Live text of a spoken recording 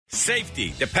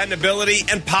Safety, dependability,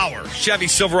 and power. Chevy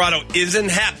Silverado isn't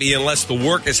happy unless the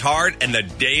work is hard and the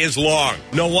day is long.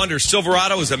 No wonder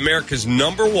Silverado is America's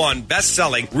 #1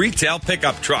 best-selling retail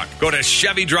pickup truck. Go to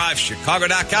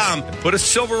ChevyDriveChicago.com and put a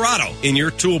Silverado in your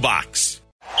toolbox.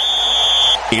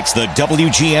 It's the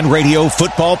WGN Radio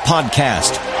Football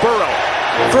Podcast.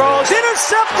 Burrow throws,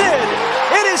 intercepted.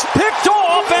 It is picked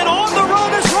off, and on the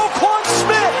run is Roquan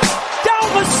Smith.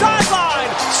 Down the sideline.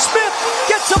 Smith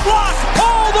gets a block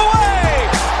all the way.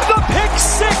 The pick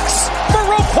six for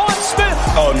Roquan Smith.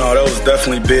 Oh, no, that was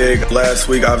definitely big. Last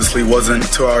week obviously wasn't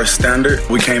to our standard.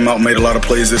 We came out, made a lot of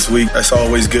plays this week. That's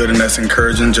always good, and that's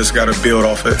encouraging. Just got to build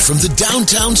off it. From the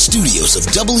downtown studios of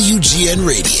WGN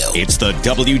Radio, it's the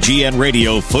WGN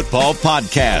Radio Football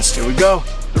Podcast. Here we go.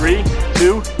 3,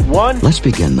 2, 1. Let's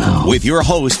begin now with your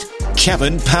host,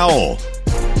 Kevin Powell.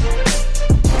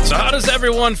 So how does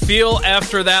everyone feel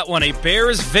after that one? A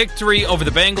Bears victory over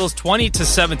the Bengals,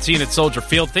 20-17 at Soldier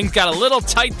Field. Things got a little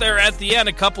tight there at the end.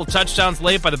 A couple touchdowns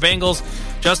late by the Bengals.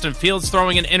 Justin Fields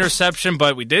throwing an interception,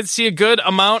 but we did see a good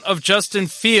amount of Justin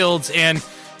Fields, and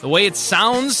the way it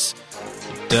sounds,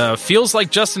 it feels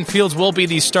like Justin Fields will be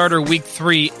the starter week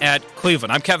 3 at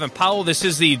Cleveland. I'm Kevin Powell. This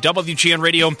is the WGN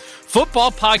Radio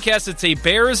Football Podcast. It's a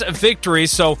Bears victory,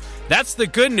 so that's the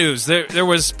good news. There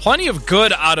was plenty of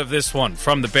good out of this one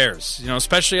from the Bears,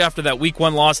 especially after that week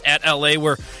 1 loss at LA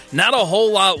where not a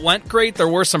whole lot went great. There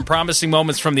were some promising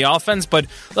moments from the offense, but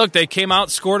look, they came out,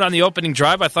 scored on the opening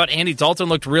drive. I thought Andy Dalton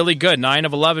looked really good. 9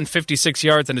 of 11, 56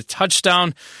 yards and a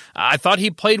touchdown. I thought he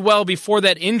played well before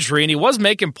that injury, and he was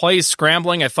making plays,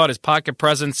 scrambling. I thought his pocket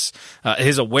presence,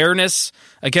 his awareness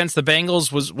against the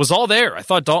Bengals was all there. I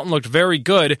thought Dalton looked very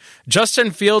good. Justin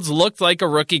Fields looked like a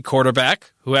rookie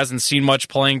quarterback who hasn't seen much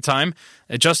playing time.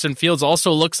 Justin Fields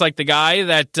also looks like the guy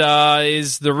that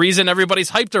is the reason everybody's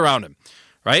hyped around him,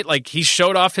 right? Like, he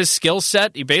showed off his skill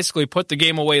set. He basically put the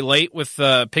game away late with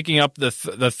picking up the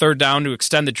third down to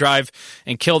extend the drive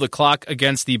and kill the clock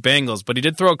against the Bengals. But he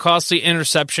did throw a costly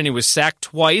interception. He was sacked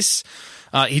twice.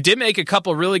 He did make a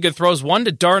couple really good throws, one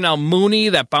to Darnell Mooney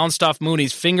that bounced off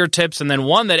Mooney's fingertips, and then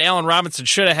one that Allen Robinson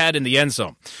should have had in the end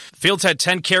zone. Fields had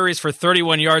 10 carries for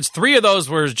 31 yards. 3 of those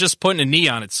were just putting a knee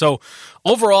on it. So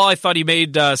overall, I thought he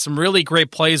made some really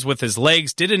great plays with his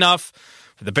legs, did enough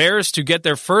for the Bears to get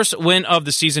their first win of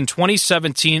the season,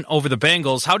 2017, over the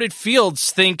Bengals. How did Fields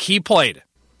think he played?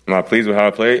 Am I pleased with how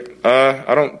I played?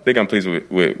 I don't think I'm pleased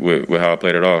with how I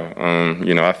played at all.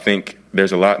 I think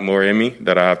there's a lot more in me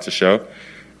that I have to show.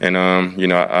 And,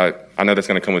 I know that's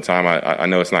going to come with time. I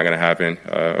know it's not going to happen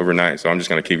overnight, so I'm just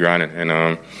going to keep grinding.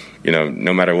 And,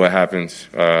 no matter what happens,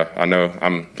 I know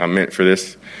I'm meant for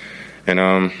this. And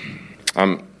I'm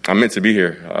meant to be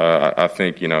here. I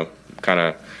think, kind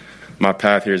of my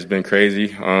path here has been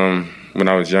crazy. When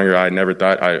I was younger, I never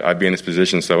thought I'd be in this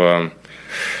position. So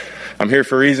I'm here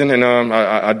for a reason, and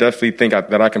I definitely think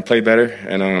that I can play better.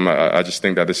 And I just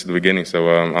think that this is the beginning. So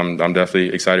I'm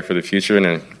definitely excited for the future,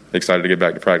 and excited to get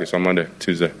back to practice on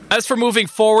Tuesday. As for moving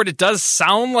forward, it does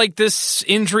sound like this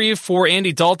injury for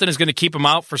Andy Dalton is going to keep him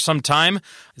out for some time.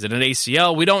 Is it an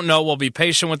ACL? We don't know. We'll be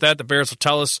patient with that. The Bears will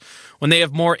tell us when they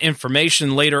have more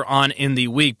information later on in the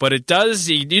week. But you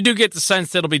do get the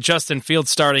sense that it'll be Justin Fields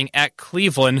starting at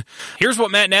Cleveland. Here's what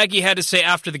Matt Nagy had to say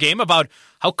after the game about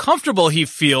how comfortable he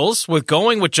feels with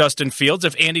going with Justin Fields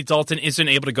if Andy Dalton isn't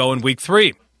able to go in week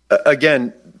 3.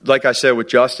 Again, like I said with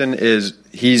Justin,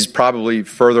 he's probably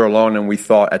further along than we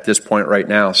thought at this point right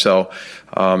now. So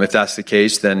if that's the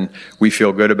case, then we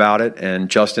feel good about it. And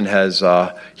Justin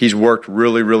he's worked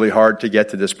really, really hard to get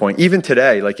to this point. Even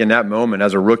today, like in that moment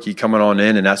as a rookie coming on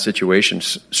in that situation,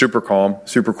 super calm,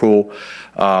 super cool.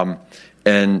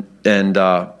 And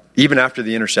even after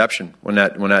the interception, when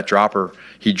that dropper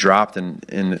he dropped in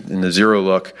the zero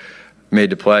look, made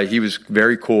the play. He was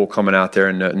very cool coming out there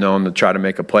and knowing to try to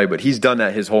make a play, but he's done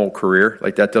that his whole career.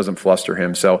 Like, that doesn't fluster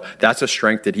him. So that's a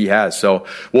strength that he has. So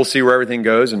we'll see where everything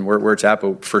goes and where it's at,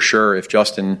 but for sure, if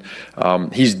Justin,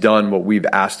 he's done what we've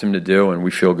asked him to do, and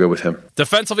we feel good with him.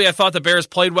 Defensively, I thought the Bears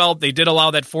played well. They did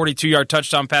allow that 42-yard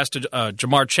touchdown pass to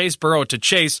Jamar Chase, Burrow to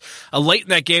Chase, late in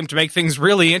that game to make things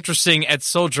really interesting at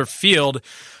Soldier Field.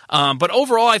 But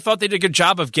overall, I thought they did a good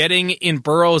job of getting in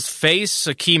Burrow's face.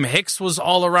 Akeem Hicks was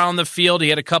all around the field. He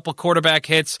had a couple quarterback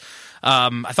hits.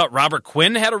 I thought Robert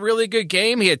Quinn had a really good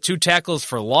game. He had 2 tackles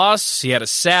for loss. He had a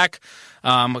sack.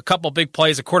 A couple big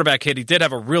plays, a quarterback hit. He did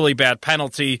have a really bad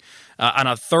penalty on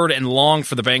a 3rd and long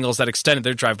for the Bengals that extended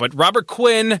their drive. But Robert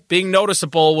Quinn being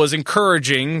noticeable was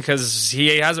encouraging because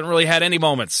he hasn't really had any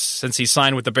moments since he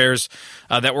signed with the Bears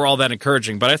that were all that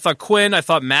encouraging. But I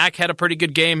thought Mack had a pretty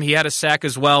good game. He had a sack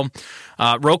as well.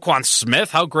 Roquan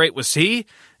Smith, how great was he?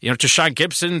 Tashawn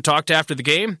Gibson talked after the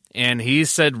game, and he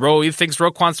said he thinks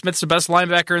Roquan Smith's the best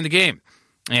linebacker in the game.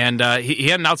 And he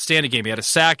had an outstanding game. He had a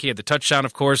sack. He had the touchdown,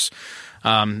 of course.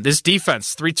 This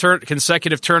defense, 3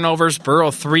 consecutive turnovers,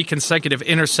 Burrow 3 consecutive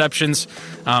interceptions.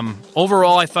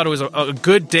 Overall, I thought it was a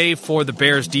good day for the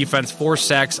Bears defense, 4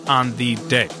 sacks on the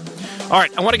day. All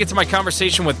right, I want to get to my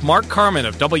conversation with Mark Carman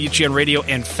of WGN Radio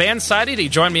and Fansided. He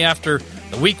joined me after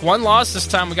the Week 1 loss. This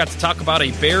time we got to talk about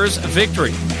a Bears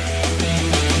victory.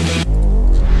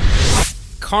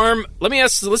 Carm,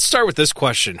 let's start with this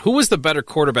question. Who was the better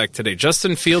quarterback today,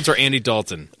 Justin Fields or Andy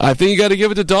Dalton? I think you got to give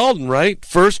it to Dalton, right?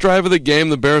 First drive of the game,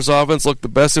 the Bears offense looked the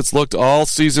best it's looked all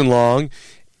season long.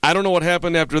 I don't know what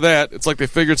happened after that. It's like they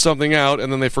figured something out, and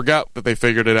then they forgot that they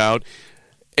figured it out.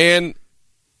 And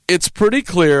it's pretty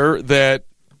clear that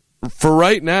for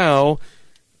right now,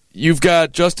 you've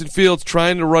got Justin Fields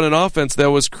trying to run an offense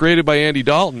that was created by Andy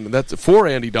Dalton. That's for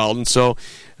Andy Dalton. So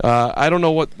I don't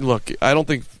know what – look, I don't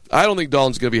think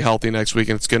Dalton's going to be healthy next week,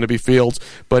 and it's going to be Fields.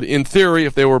 But in theory,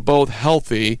 if they were both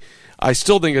healthy, I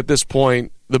still think at this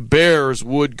point the Bears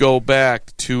would go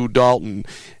back to Dalton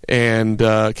and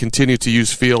continue to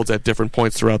use Fields at different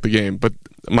points throughout the game. But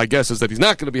my guess is that he's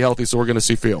not going to be healthy, so we're going to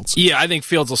see Fields. Yeah, I think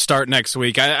Fields will start next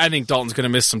week. I think Dalton's going to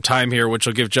miss some time here, which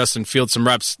will give Justin Fields some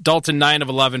reps. Dalton, 9 of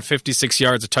 11, 56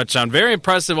 yards, a touchdown. Very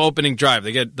impressive opening drive.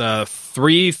 They get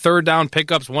 3 third-down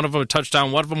pickups, one of them a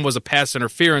touchdown, one of them was a pass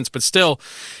interference, but still,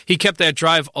 he kept that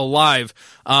drive alive.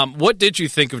 What did you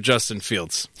think of Justin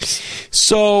Fields?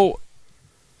 So,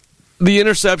 the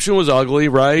interception was ugly,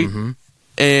 right? Mm-hmm.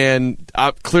 And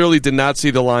I clearly did not see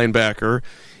the linebacker.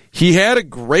 He had a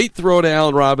great throw to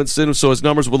Allen Robinson, so his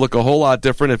numbers would look a whole lot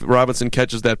different if Robinson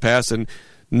catches that pass. And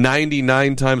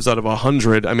 99 times out of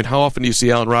 100, I mean, how often do you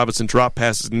see Allen Robinson drop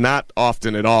passes? Not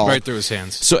often at all. Right through his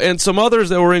hands. So, and some others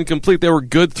that were incomplete, they were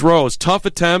good throws. Tough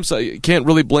attempts. I can't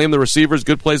really blame the receivers.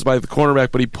 Good plays by the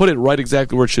cornerback, but he put it right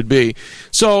exactly where it should be.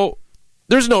 So,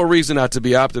 there's no reason not to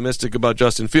be optimistic about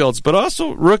Justin Fields, but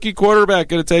also rookie quarterback,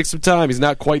 going to take some time. He's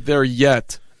not quite there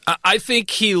yet. I think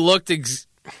he looked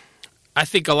I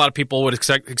think a lot of people would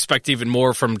expect even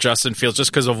more from Justin Fields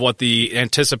just because of what the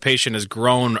anticipation has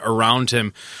grown around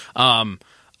him.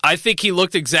 I think he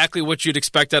looked exactly what you'd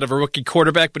expect out of a rookie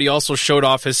quarterback, but he also showed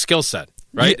off his skill set,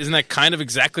 right? Yeah. Isn't that kind of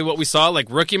exactly what we saw? Like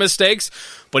rookie mistakes,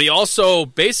 but he also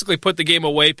basically put the game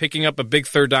away, picking up a big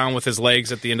third down with his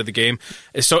legs at the end of the game.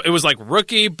 So it was like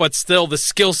rookie, but still the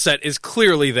skill set is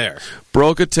clearly there.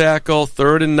 Broke a tackle,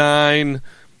 3rd and 9.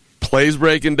 Plays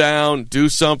breaking down, do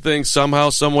something, somehow,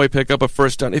 some way pick up a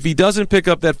first down. If he doesn't pick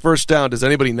up that first down, does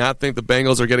anybody not think the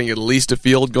Bengals are getting at least a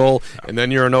field goal? And then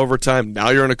you're in overtime.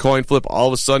 Now you're in a coin flip. All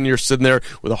of a sudden you're sitting there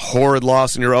with a horrid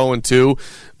loss and you're 0-2.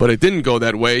 But it didn't go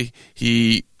that way.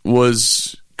 He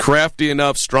was crafty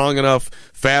enough, strong enough,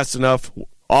 fast enough,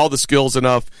 all the skills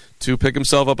enough to pick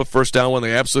himself up a first down when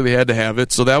they absolutely had to have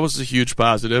it. So that was a huge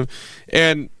positive.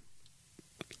 And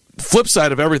flip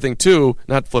side of everything, too,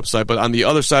 not flip side, but on the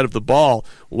other side of the ball,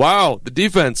 wow, the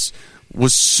defense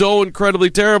was so incredibly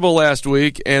terrible last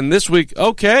week, and this week,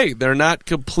 okay, they're not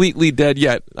completely dead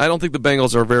yet. I don't think the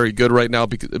Bengals are very good right now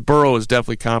because Burrow is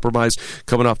definitely compromised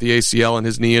coming off the ACL and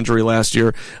his knee injury last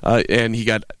year, and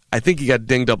I think he got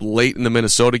dinged up late in the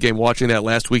Minnesota game. Watching that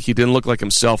last week, he didn't look like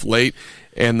himself late,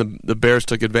 and the Bears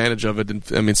took advantage of it. And,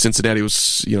 I mean, Cincinnati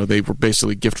was, they were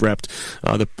basically gift-wrapped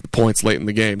the points late in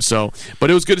the game. So, but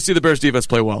it was good to see the Bears defense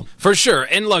play well. For sure.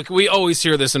 And look, we always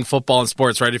hear this in football and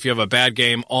sports, right? If you have a bad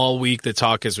game all week, the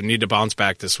talk is we need to bounce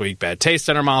back this week. Bad taste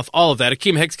in our mouth, all of that.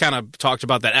 Akeem Hicks kind of talked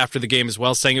about that after the game as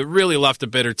well, saying it really left a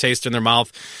bitter taste in their mouth.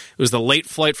 It was the late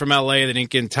flight from L.A. They didn't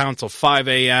get in town until 5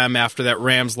 a.m. after that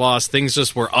Rams loss. Things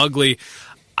just were ugly.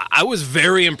 I was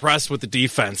very impressed with the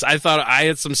defense. I thought I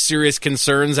had some serious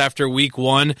concerns after week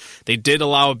 1. They did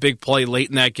allow a big play late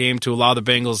in that game to allow the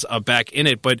Bengals back in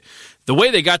it. But the way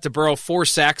they got to Burrow, 4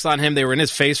 sacks on him, they were in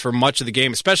his face for much of the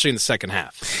game, especially in the second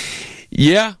half.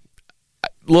 Yeah.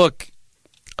 Look,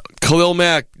 Khalil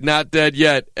Mack, not dead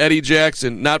yet. Eddie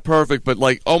Jackson, not perfect, but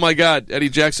like, oh my God, Eddie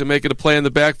Jackson making a play in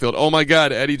the backfield. Oh my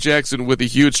God, Eddie Jackson with a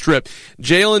huge strip.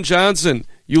 Jalen Johnson,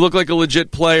 You look like a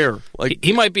legit player. Like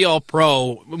he might be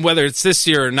all-pro, whether it's this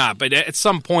year or not, but at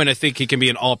some point I think he can be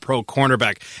an all-pro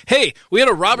cornerback. Hey, we had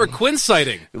a Robert Quinn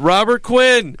sighting. Robert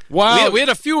Quinn. Wow. We had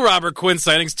a few Robert Quinn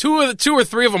sightings. Two or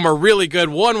three of them are really good.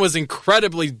 One was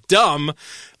incredibly dumb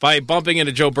by bumping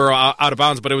into Joe Burrow out of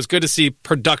bounds, but it was good to see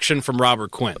production from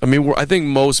Robert Quinn. I mean, I think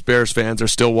most Bears fans are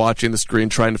still watching the screen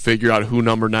trying to figure out who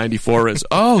number 94 is.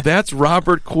 Oh, that's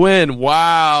Robert Quinn.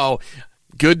 Wow.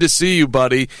 Good to see you,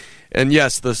 buddy. And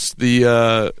yes,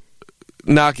 the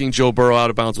knocking Joe Burrow out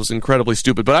of bounds was incredibly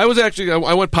stupid. But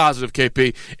I went positive,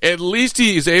 KP. At least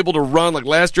he's able to run. Like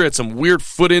last year, had some weird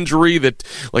foot injury that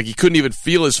like he couldn't even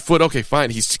feel his foot. Okay, fine.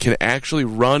 He can actually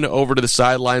run over to the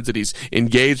sidelines, that he's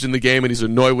engaged in the game, and he's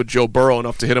annoyed with Joe Burrow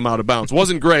enough to hit him out of bounds.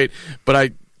 Wasn't great, but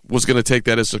I was going to take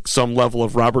that as some level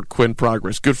of Robert Quinn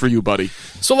progress. Good for you, buddy.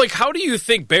 So, like, how do you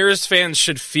think Bears fans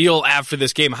should feel after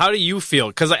this game? How do you feel?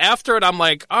 Because after it, I'm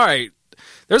like, all right,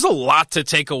 there's a lot to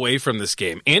take away from this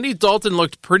game. Andy Dalton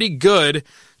looked pretty good.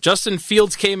 Justin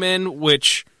Fields came in,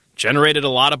 which generated a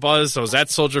lot of buzz. I was at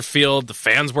Soldier Field. The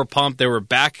fans were pumped. They were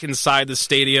back inside the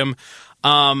stadium.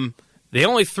 They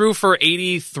only threw for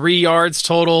 83 yards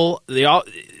total.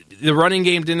 The running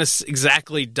game didn't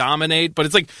exactly dominate, but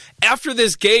it's like after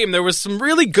this game, there was some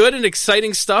really good and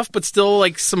exciting stuff, but still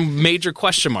like some major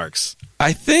question marks.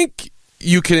 I think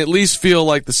you can at least feel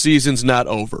like the season's not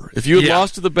over. If you had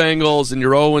lost to the Bengals and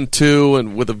you're 0-2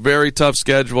 and with a very tough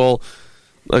schedule,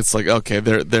 it's like, okay,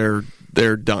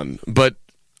 they're done. But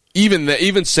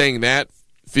even saying that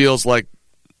feels like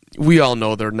we all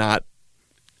know they're not.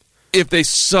 If they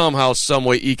somehow, some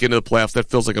way eke into the playoffs, that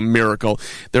feels like a miracle.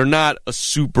 They're not a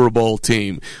Super Bowl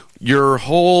team. Your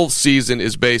whole season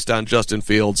is based on Justin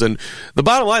Fields. And the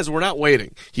bottom line is we're not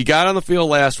waiting. He got on the field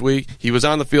last week. He was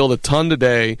on the field a ton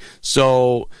today.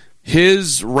 So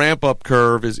his ramp-up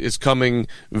curve is coming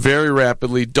very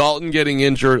rapidly. Dalton getting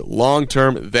injured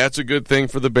long-term, that's a good thing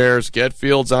for the Bears. Get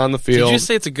Fields on the field. Did you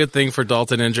say it's a good thing for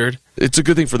Dalton injured? It's a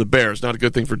good thing for the Bears, not a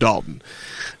good thing for Dalton.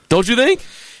 Don't you think?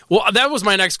 Well, that was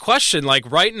my next question.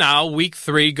 Like right now, week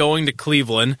 3, going to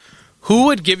Cleveland, who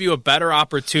would give you a better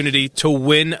opportunity to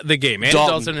win the game?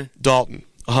 Andy Dalton.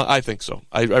 I think so.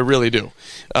 I really do.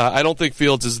 I don't think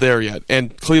Fields is there yet.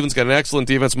 And Cleveland's got an excellent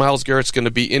defense. Myles Garrett's going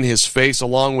to be in his face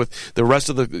along with the rest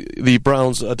of the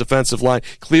Browns' defensive line.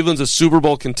 Cleveland's a Super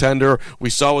Bowl contender. We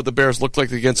saw what the Bears looked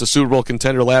like against a Super Bowl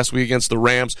contender last week against the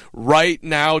Rams. Right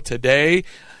now, today,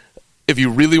 if you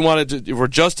really wanted to, if we're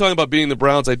just talking about beating the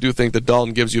Browns, I do think that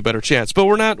Dalton gives you a better chance. But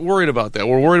we're not worried about that.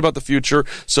 We're worried about the future.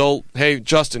 So, hey,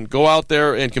 Justin, go out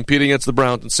there and compete against the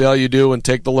Browns and see how you do and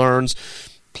take the learns.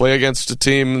 Play against a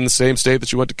team in the same state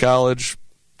that you went to college.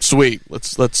 Sweet.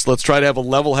 Let's try to have a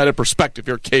level-headed perspective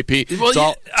here, KP.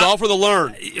 Well, it's all for the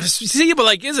learn. See, but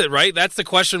like, is it right? That's the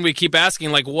question we keep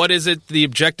asking. Like, what is it? The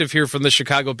objective here from the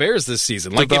Chicago Bears this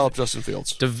season? Like, develop Justin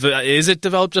Fields. Is it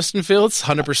develop Justin Fields?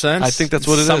 100%. I think that's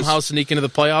what it is. Somehow sneak into the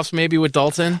playoffs, maybe with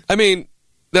Dalton. I mean,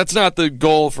 that's not the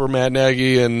goal for Matt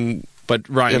Nagy but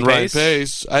Ryan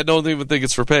Pace. I don't even think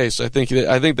it's for Pace. I think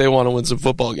they want to win some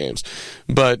football games,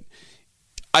 but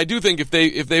I do think if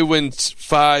they win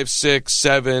 5, 6,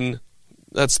 7,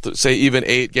 let's say even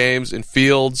 8 games, and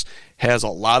Fields has a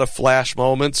lot of flash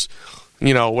moments,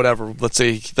 whatever. Let's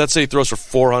say he throws for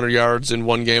 400 yards in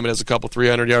one game and has a couple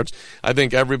 300 yards. I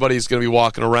think everybody's going to be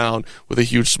walking around with a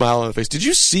huge smile on their face. Did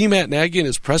you see Matt Nagy in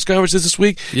his press conferences this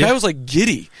week? Yeah. I was like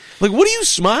giddy. Like, what are you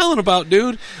smiling about,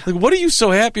 dude? Like, what are you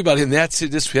so happy about? And that's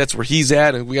where he's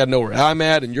at, and we got to know where I'm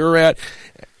at and you're at.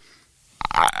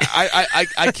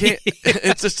 I can't.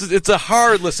 It's a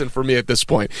hard listen for me at this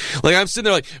point. Like, I'm sitting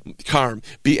there like, Carm,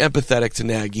 be empathetic to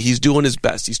Nagy. He's doing his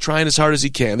best. He's trying as hard as he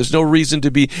can. There's no reason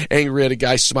to be angry at a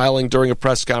guy smiling during a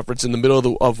press conference in the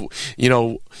middle of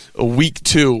a week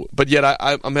 2. But yet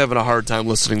I'm having a hard time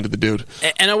listening to the dude.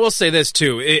 And I will say this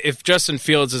too: if Justin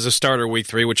Fields is a starter week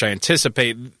 3, which I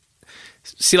anticipate,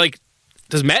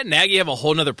 does Matt Nagy have a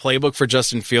whole nother playbook for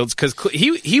Justin Fields? Because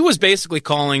he was basically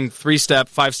calling 3-step,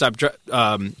 5-step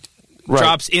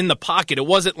drops in the pocket. It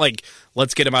wasn't like,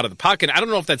 let's get him out of the pocket. I don't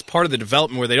know if that's part of the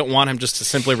development where they don't want him just to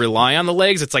simply rely on the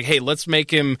legs. It's like, hey, let's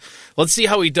see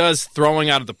how he does throwing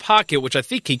out of the pocket, which I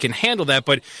think he can handle that.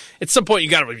 But at some point, you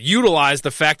got to utilize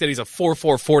the fact that he's a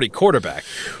 4.40 quarterback.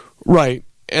 Right.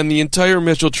 And the entire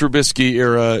Mitchell Trubisky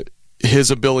era,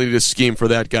 his ability to scheme for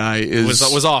that guy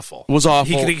was awful. Was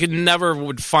awful. He could never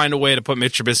would find a way to put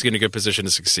Mitch Trubisky in a good position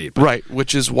to succeed. Right,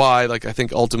 which is why, I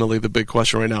think ultimately the big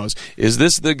question right now is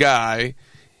this the guy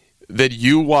that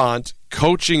you want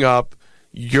coaching up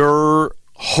your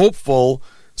hopeful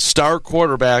star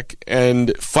quarterback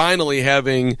and finally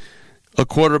having a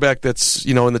quarterback that's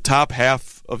in the top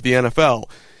half of the NFL?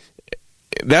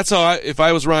 That's how if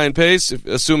I was Ryan Pace,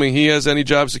 assuming he has any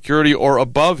job security or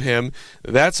above him,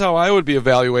 that's how I would be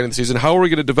evaluating the season. How are we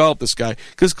going to develop this guy?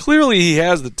 Because clearly he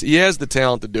has the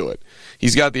talent to do it.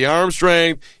 He's got the arm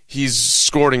strength. He's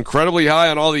scored incredibly high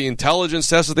on all the intelligence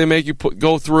tests that they make you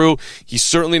go through. He's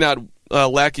certainly not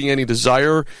lacking any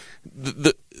desire.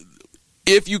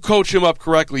 If you coach him up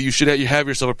correctly, you have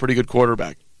yourself a pretty good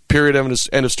quarterback. Period.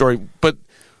 End of story. But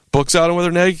books out on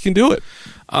whether Nagy can do it.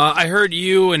 I heard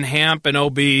you and Hamp and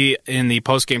OB in the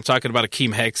postgame talking about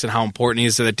Akeem Hicks and how important he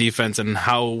is to the defense and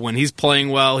how when he's playing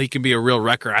well, he can be a real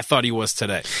wrecker. I thought he was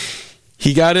today.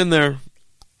 He got in there.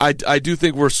 I do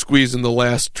think we're squeezing the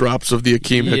last drops of the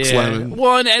Akeem Hicks lemon.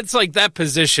 Well, and it's like that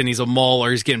position, he's a mole or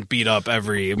he's getting beat up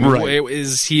every... Right.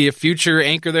 Is he a future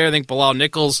anchor there? I think Bilal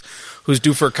Nichols, who's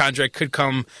due for a contract, could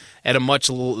come at a much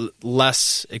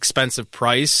less expensive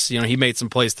price. He made some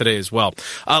plays today as well.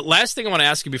 Last thing I want to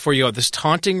ask you before you go, this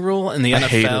taunting rule in the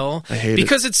NFL. I hate it.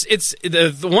 Because it's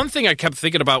the one thing I kept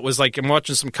thinking about was like I'm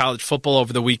watching some college football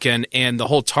over the weekend and the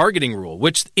whole targeting rule,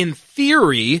 which in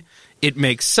theory, it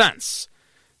makes sense.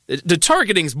 The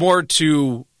targeting's more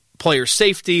to player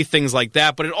safety, things like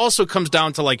that, but it also comes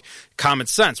down to like common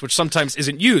sense, which sometimes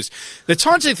isn't used. The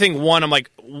taunting thing,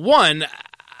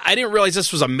 I didn't realize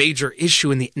this was a major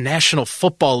issue in the National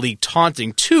Football League,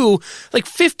 taunting. 2, like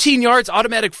 15 yards,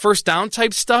 automatic first down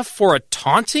type stuff for a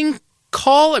taunting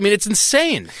call. I mean, it's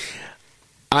insane.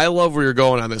 I love where you're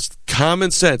going on this. Common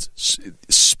sense.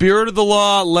 Spirit of the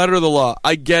law, letter of the law.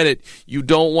 I get it. You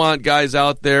don't want guys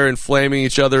out there inflaming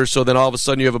each other so then all of a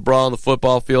sudden you have a brawl on the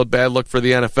football field. Bad look for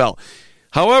the NFL.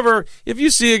 However, if you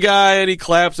see a guy and he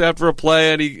claps after a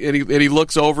play and he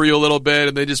looks over you a little bit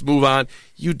and they just move on,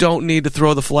 you don't need to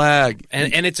throw the flag.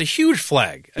 And it's a huge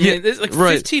flag. I mean, it's like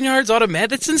 15 yards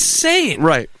automatic. That's insane.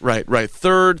 Right.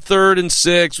 Third and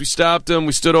 6. We stopped him.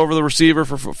 We stood over the receiver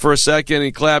for a second and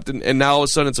he clapped, and now all of a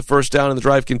sudden it's a first down and the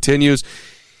drive continues.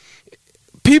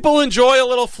 People enjoy a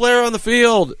little flair on the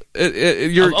field.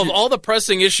 Of all the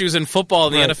pressing issues in football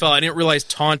in the NFL, I didn't realize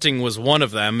taunting was one of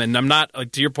them. And I'm not,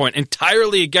 to your point,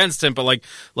 entirely against him, but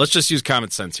let's just use common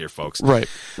sense here, folks. Right.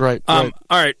 All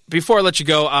right. Before I let you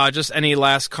go, just any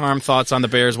last calm thoughts on the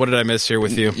Bears? What did I miss here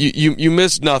with you? You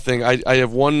missed nothing. I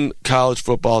have one college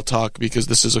football talk because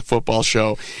this is a football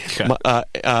show. Okay.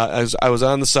 As I was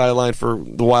on the sideline for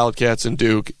the Wildcats in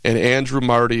Duke, and Andrew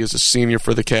Marty is a senior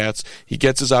for the Cats. He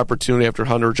gets his opportunity after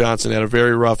Hunter Johnson had a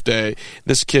very rough day.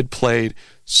 This kid played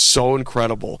so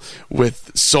incredible with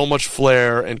so much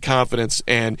flair and confidence,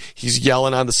 and he's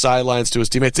yelling on the sidelines to his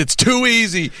teammates, it's too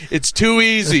easy.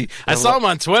 I saw him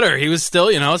on Twitter. He was still,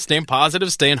 staying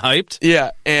positive, staying hyped.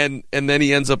 Yeah, and then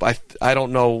he ends up, I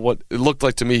don't know what it looked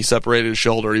like to me. He separated his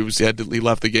shoulder. He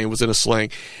left the game, was in a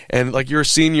sling, and you're a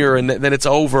senior, and then it's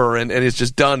over, and it's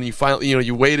just done. You finally,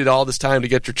 you waited all this time to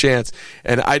get your chance,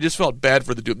 and I just felt bad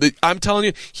for the dude. I'm telling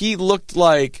you, he looked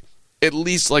like, at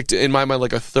least in my mind,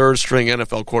 like a third-string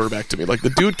NFL quarterback to me. Like the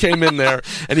dude came in there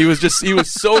and he was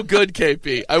so good,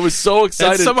 KP. I was so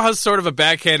excited. That's somehow sort of a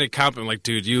backhanded compliment. Like,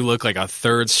 dude, you look like a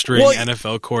third-string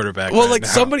NFL quarterback. Well, right now.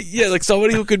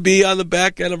 somebody who could be on the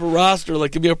back end of a roster,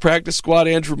 like could be a practice squad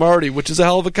Andrew Marty, which is a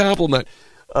hell of a compliment.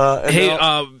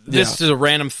 This is a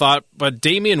random thought, but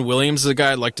Damian Williams is a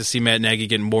guy I'd like to see Matt Nagy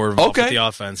get more involved with the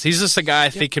offense. He's just a guy I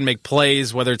think can make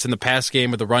plays, whether it's in the pass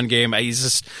game or the run game.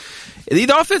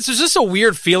 The offense is just a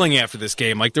weird feeling after this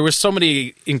game. Like there was so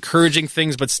many encouraging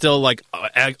things, but still,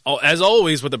 as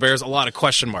always with the Bears, a lot of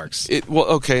question marks.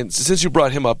 Since you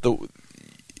brought him up,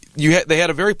 they had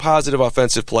a very positive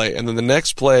offensive play, and then the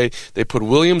next play they put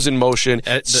Williams in motion,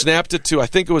 snapped it to, I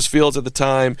think it was Fields at the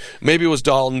time, maybe it was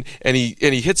Dalton, and he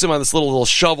hits him on this little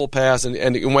shovel pass and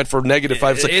it went for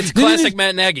 -5. It's classic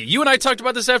Matt Nagy. You and I talked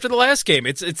about this after the last game.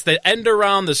 It's the end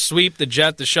around, the sweep, the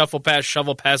jet, the shovel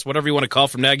pass, whatever you want to call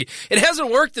from Nagy. It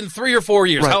hasn't worked in 3 or 4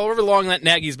 years. Right. However long that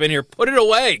Nagy's been here, put it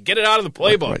away, get it out of the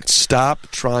playbook. Right. Stop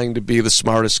trying to be the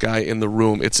smartest guy in the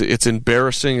room. It's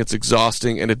embarrassing, it's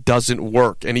exhausting, and it doesn't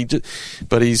work. And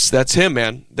that's him,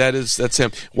 man. That's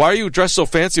him. Why are you dressed so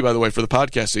fancy, by the way, for the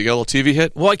podcast? So you got a little TV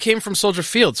hit? Well, I came from Soldier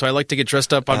Field, so I like to get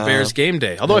dressed up on Bears game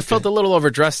day. Although I felt a little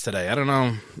overdressed today. I don't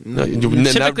know.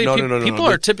 People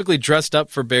are typically dressed up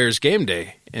for Bears game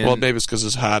day. Well, maybe it's because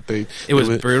it's hot. It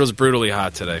was brutally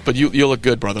hot today. But you look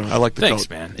good, brother. I like the Thanks, coat.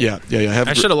 man. Yeah.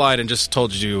 I should have lied and just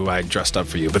told you I dressed up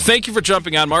for you. But thank you for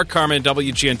jumping on. Mark Carman,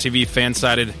 WGN TV,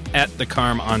 fan-sided, at the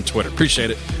Carm on Twitter. Appreciate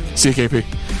it. See you, KP.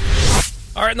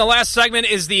 All right, and the last segment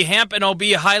is the Hamp and OB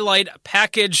highlight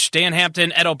package. Dan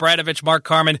Hampton, Ed O'Bradovich, Mark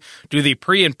Carman do the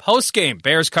pre- and post-game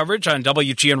Bears coverage on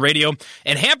WGN Radio.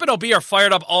 And Hamp and OB are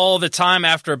fired up all the time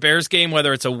after a Bears game,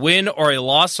 whether it's a win or a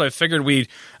loss. So I figured we'd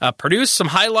produce some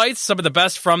highlights, some of the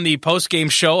best from the post-game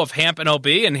show of Hamp and OB.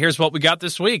 And here's what we got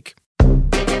this week.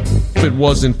 It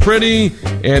wasn't pretty.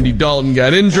 Andy Dalton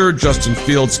got injured. Justin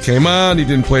Fields came on. He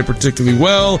didn't play particularly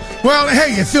well. Well,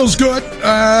 hey, it feels good.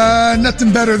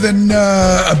 Nothing better than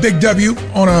a big W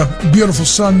on a beautiful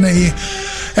Sunday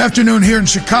afternoon here in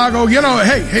Chicago. You know,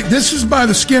 hey, this is by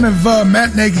the skin of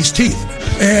Matt Nagy's teeth.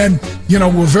 And, you know,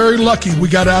 we're very lucky we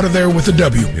got out of there with a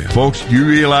W. Yeah. Folks, do you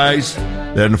realize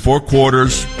that in the 4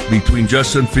 quarters between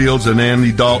Justin Fields and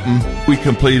Andy Dalton, we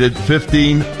completed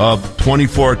 15 of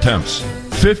 24 attempts.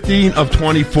 15 of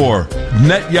 24.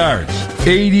 Net yards.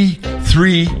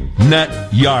 83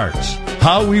 net yards.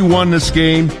 How we won this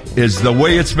game is the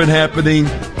way it's been happening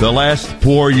the last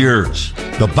 4 years.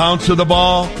 The bounce of the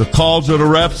ball, the calls of the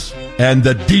refs, and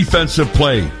the defensive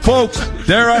play. Folks,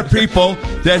 there are people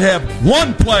that have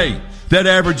one play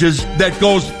that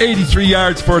goes 83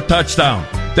 yards for a touchdown.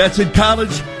 That's in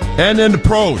college and in the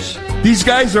pros. These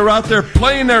guys are out there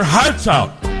playing their hearts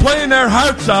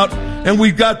out, and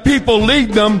we've got people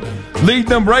leading them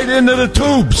right into the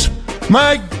tubes.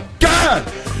 My God!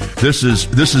 This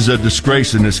is a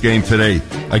disgrace in this game today.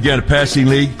 Again, a passing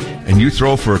league, and you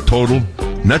throw for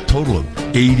a net total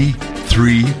of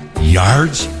 83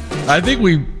 yards? I think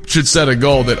we should set a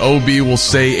goal that OB will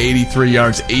say 83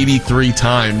 yards 83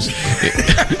 times.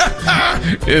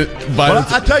 Well,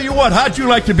 I tell you what, how'd you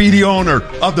like to be the owner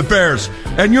of the Bears?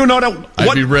 And you know that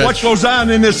what goes on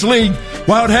in this league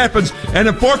while it happens. And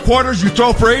in 4 quarters, you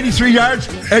throw for 83 yards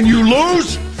and you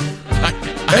lose?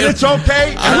 And it's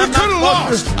okay? And we could have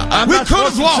lost. I'm not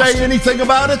supposed to say anything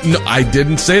about it? No, I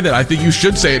didn't say that. I think you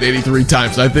should say it 83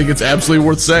 times. I think it's absolutely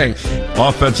worth saying.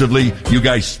 Offensively, you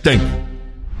guys stink.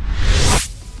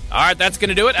 All right, that's going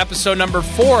to do it. Episode number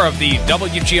 4 of the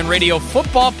WGN Radio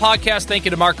Football Podcast. Thank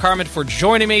you to Mark Carman for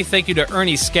joining me. Thank you to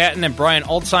Ernie Scatton and Brian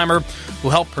Alzheimer, who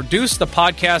helped produce the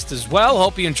podcast as well.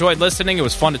 Hope you enjoyed listening. It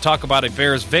was fun to talk about a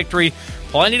Bears victory.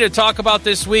 Plenty to talk about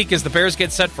this week as the Bears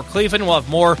get set for Cleveland. We'll have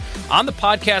more on the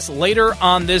podcast later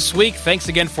on this week. Thanks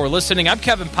again for listening. I'm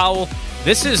Kevin Powell.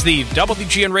 This is the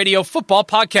WGN Radio Football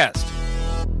Podcast.